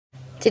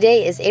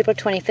Today is April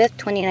 25th,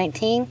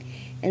 2019,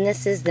 and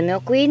this is the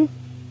milkweed.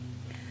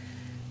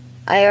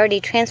 I already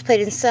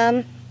transplanted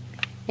some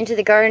into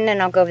the garden,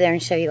 and I'll go over there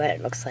and show you what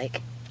it looks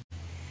like.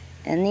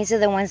 And these are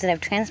the ones that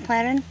I've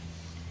transplanted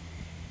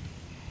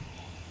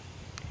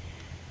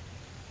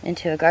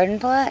into a garden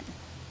plot.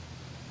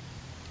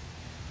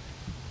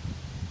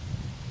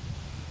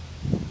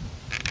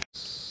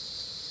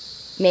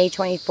 May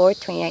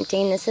 24th,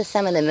 2019. This is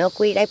some of the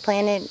milkweed I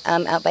planted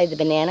out by the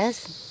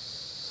bananas.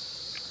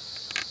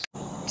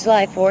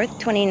 July 4th,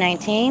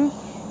 2019.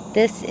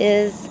 This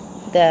is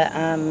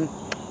the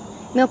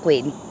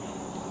milkweed.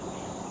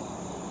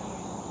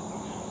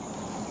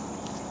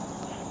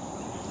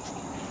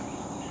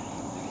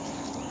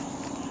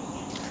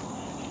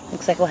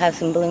 Looks like we'll have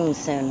some blooms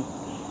soon.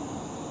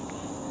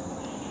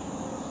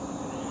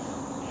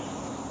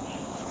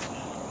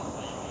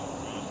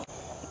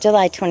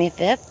 July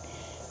 25th,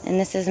 and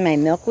this is my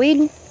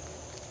milkweed.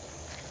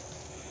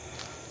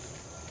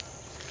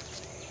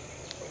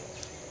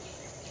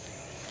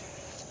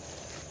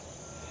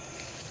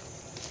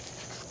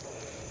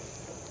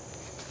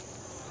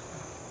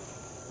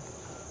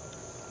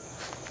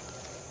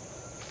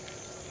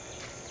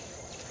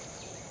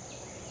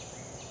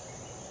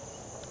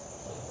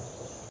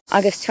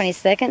 August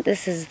 22nd,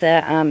 this is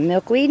the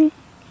milkweed.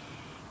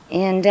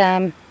 And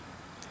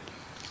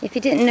if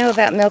you didn't know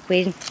about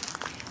milkweed,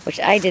 which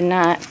I did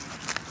not,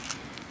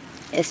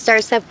 it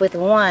starts up with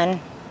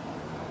one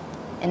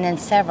and then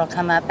several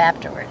come up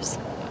afterwards.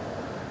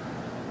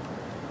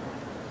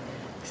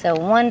 So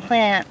one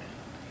plant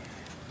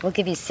will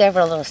give you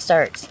several little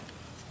starts.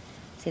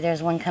 See,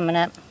 there's one coming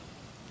up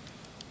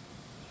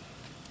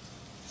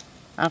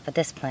off of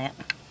this plant.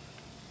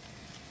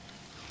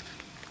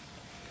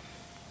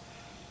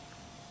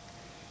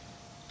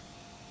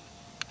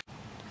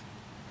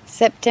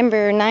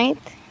 September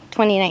 9th,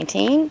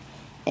 2019,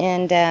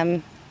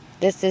 and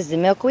this is the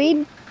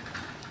milkweed.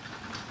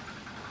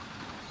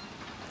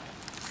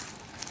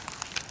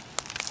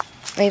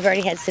 We've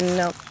already had some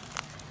milk,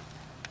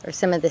 or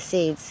some of the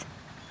seeds.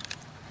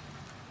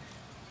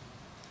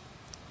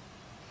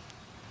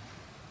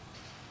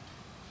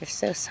 They're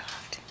so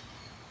soft.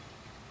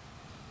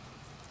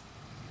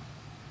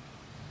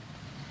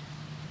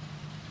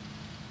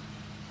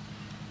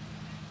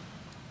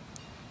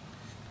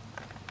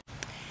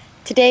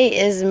 Today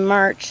is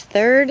March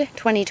 3rd,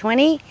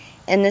 2020,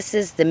 and this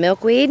is the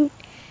milkweed.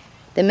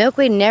 The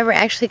milkweed never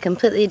actually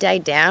completely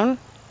died down,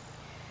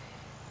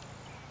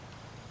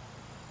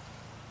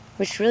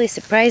 which really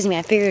surprised me.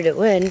 I figured it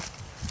would.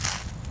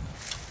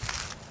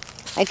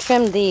 I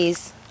trimmed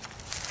these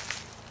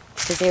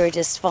because they were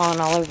just falling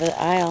all over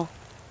the aisle.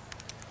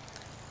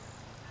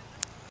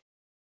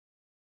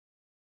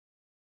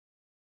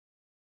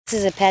 This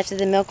is a patch of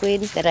the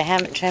milkweed that I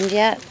haven't trimmed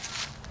yet.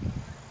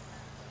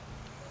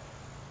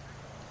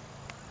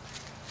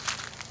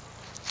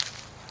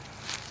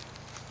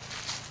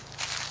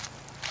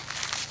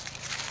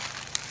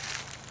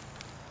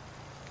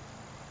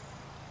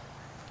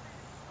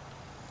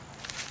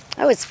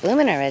 Oh, it's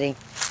blooming already.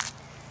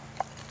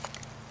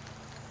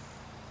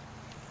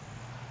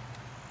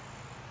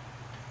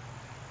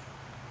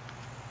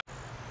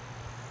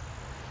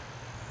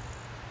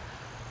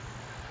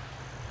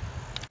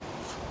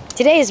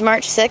 Today is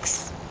March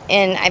 6th,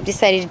 and I've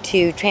decided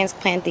to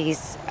transplant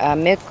these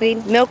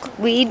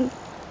milkweed.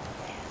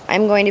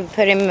 I'm going to be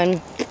putting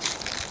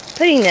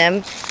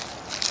them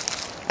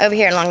over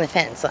here along the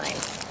fence line.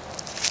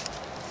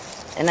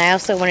 And I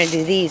also want to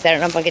do these. I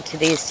don't know if I'll get to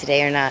these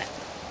today or not.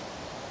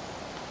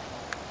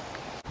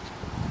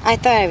 I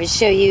thought I would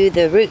show you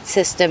the root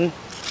system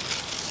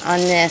on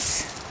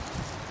this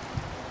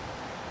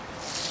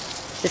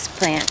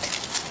plant,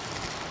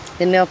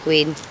 the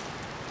milkweed.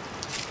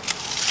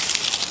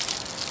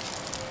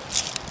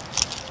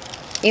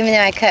 Even though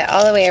I cut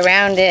all the way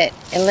around it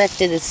and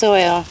lifted the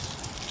soil,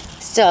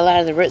 still a lot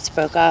of the roots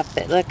broke off,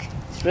 but look,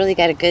 it's really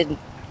got a good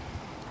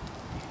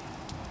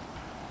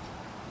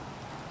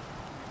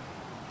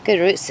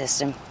root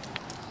system.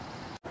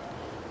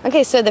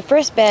 Okay, so the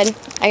first bed,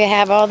 I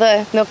have all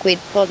the milkweed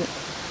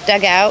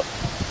dug out,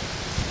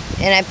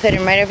 and I put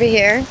them right over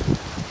here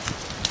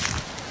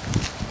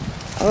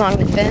along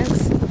the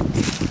fence.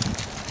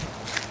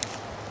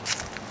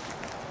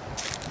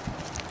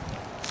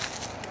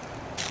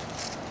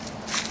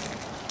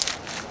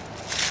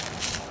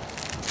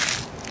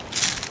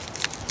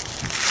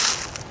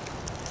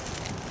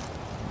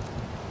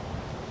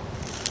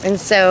 And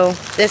so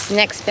this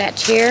next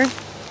batch here,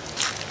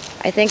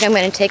 I think I'm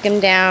going to take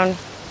them down,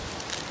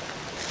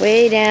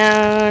 way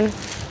down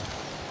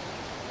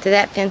to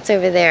that fence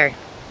over there.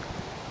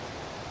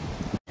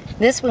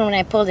 This one, when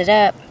I pulled it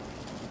up,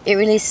 it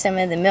released some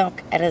of the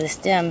milk out of the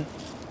stem.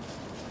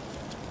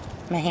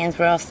 My hands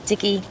were all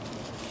sticky.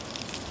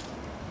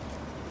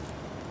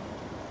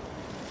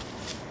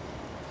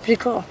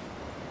 Pretty cool.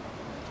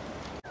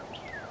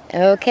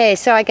 Okay,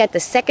 so I got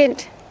the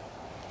second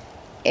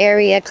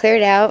area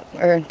cleared out,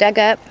 or dug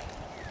up,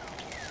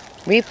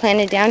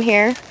 replanted down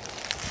here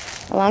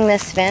along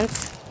this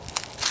fence.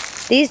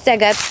 These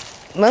dug up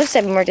most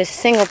of them were just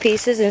single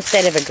pieces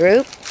instead of a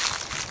group,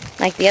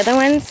 like the other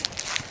ones.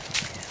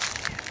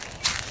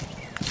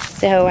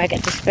 So I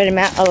got to spread them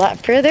out a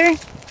lot further.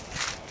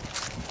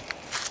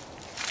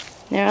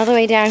 They're all the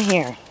way down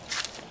here.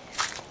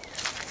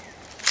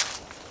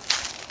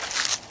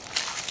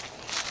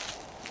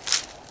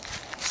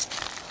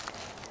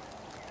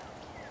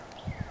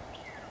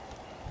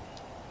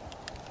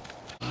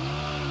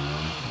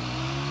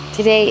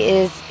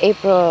 Today is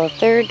April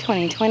 3rd,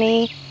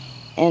 2020,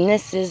 and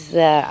this is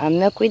the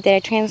milkweed that I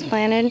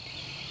transplanted.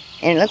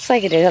 And it looks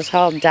like it has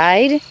all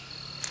died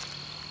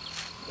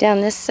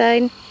down this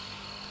side.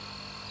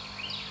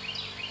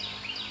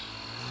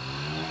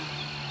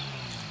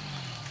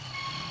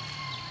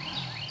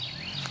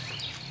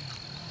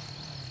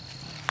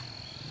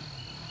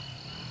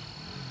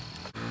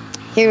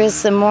 Here is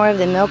some more of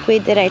the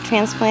milkweed that I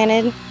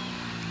transplanted.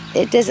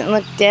 It doesn't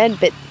look dead,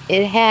 but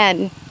it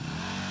had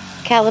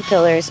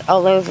caterpillars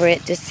all over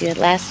it just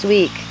last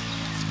week.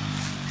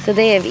 So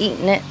they have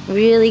eaten it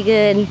really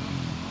good.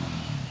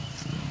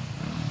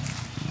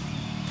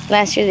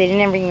 Last year they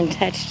never even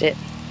touched it,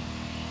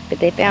 but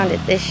they found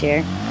it this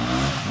year.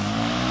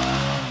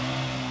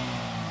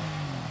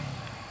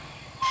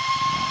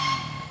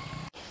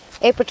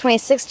 April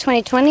 26,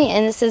 2020,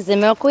 and this is the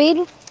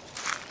milkweed.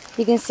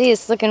 You can see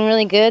it's looking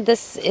really good.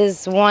 This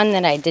is one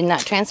that I did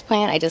not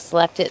transplant. I just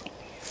left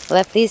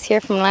these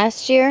here from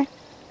last year.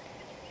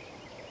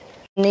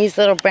 And these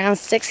little brown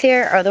sticks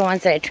here are the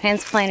ones that I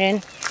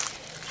transplanted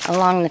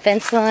along the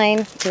fence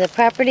line to the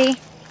property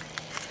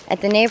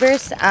at the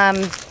neighbors.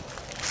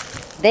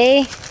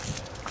 They,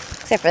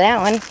 except for that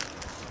one,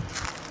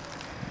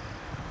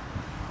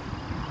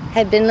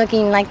 had been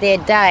looking like they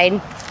had died,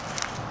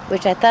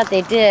 which I thought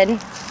they did,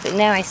 but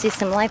now I see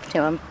some life to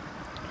them.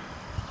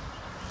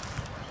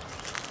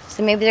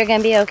 So maybe they're going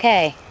to be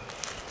okay.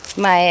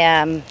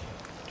 My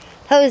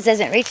hose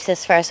doesn't reach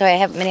this far, so I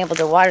haven't been able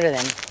to water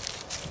them.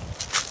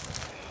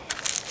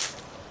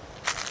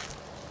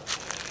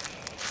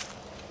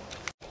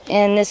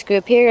 And this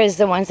group here is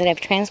the ones that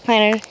I've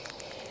transplanted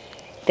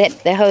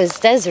that the hose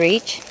does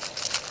reach.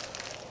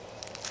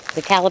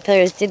 The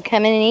caterpillars did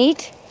come in and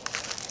eat.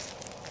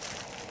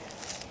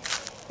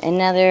 And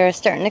now they're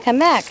starting to come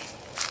back.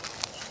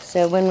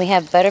 So when we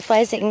have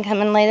butterflies, they can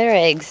come and lay their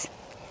eggs.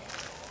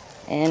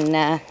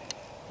 And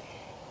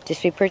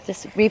just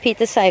repeat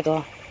the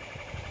cycle.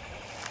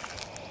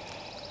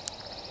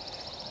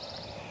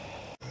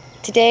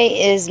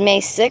 Today is May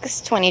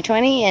 6,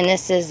 2020, and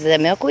this is the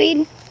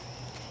milkweed.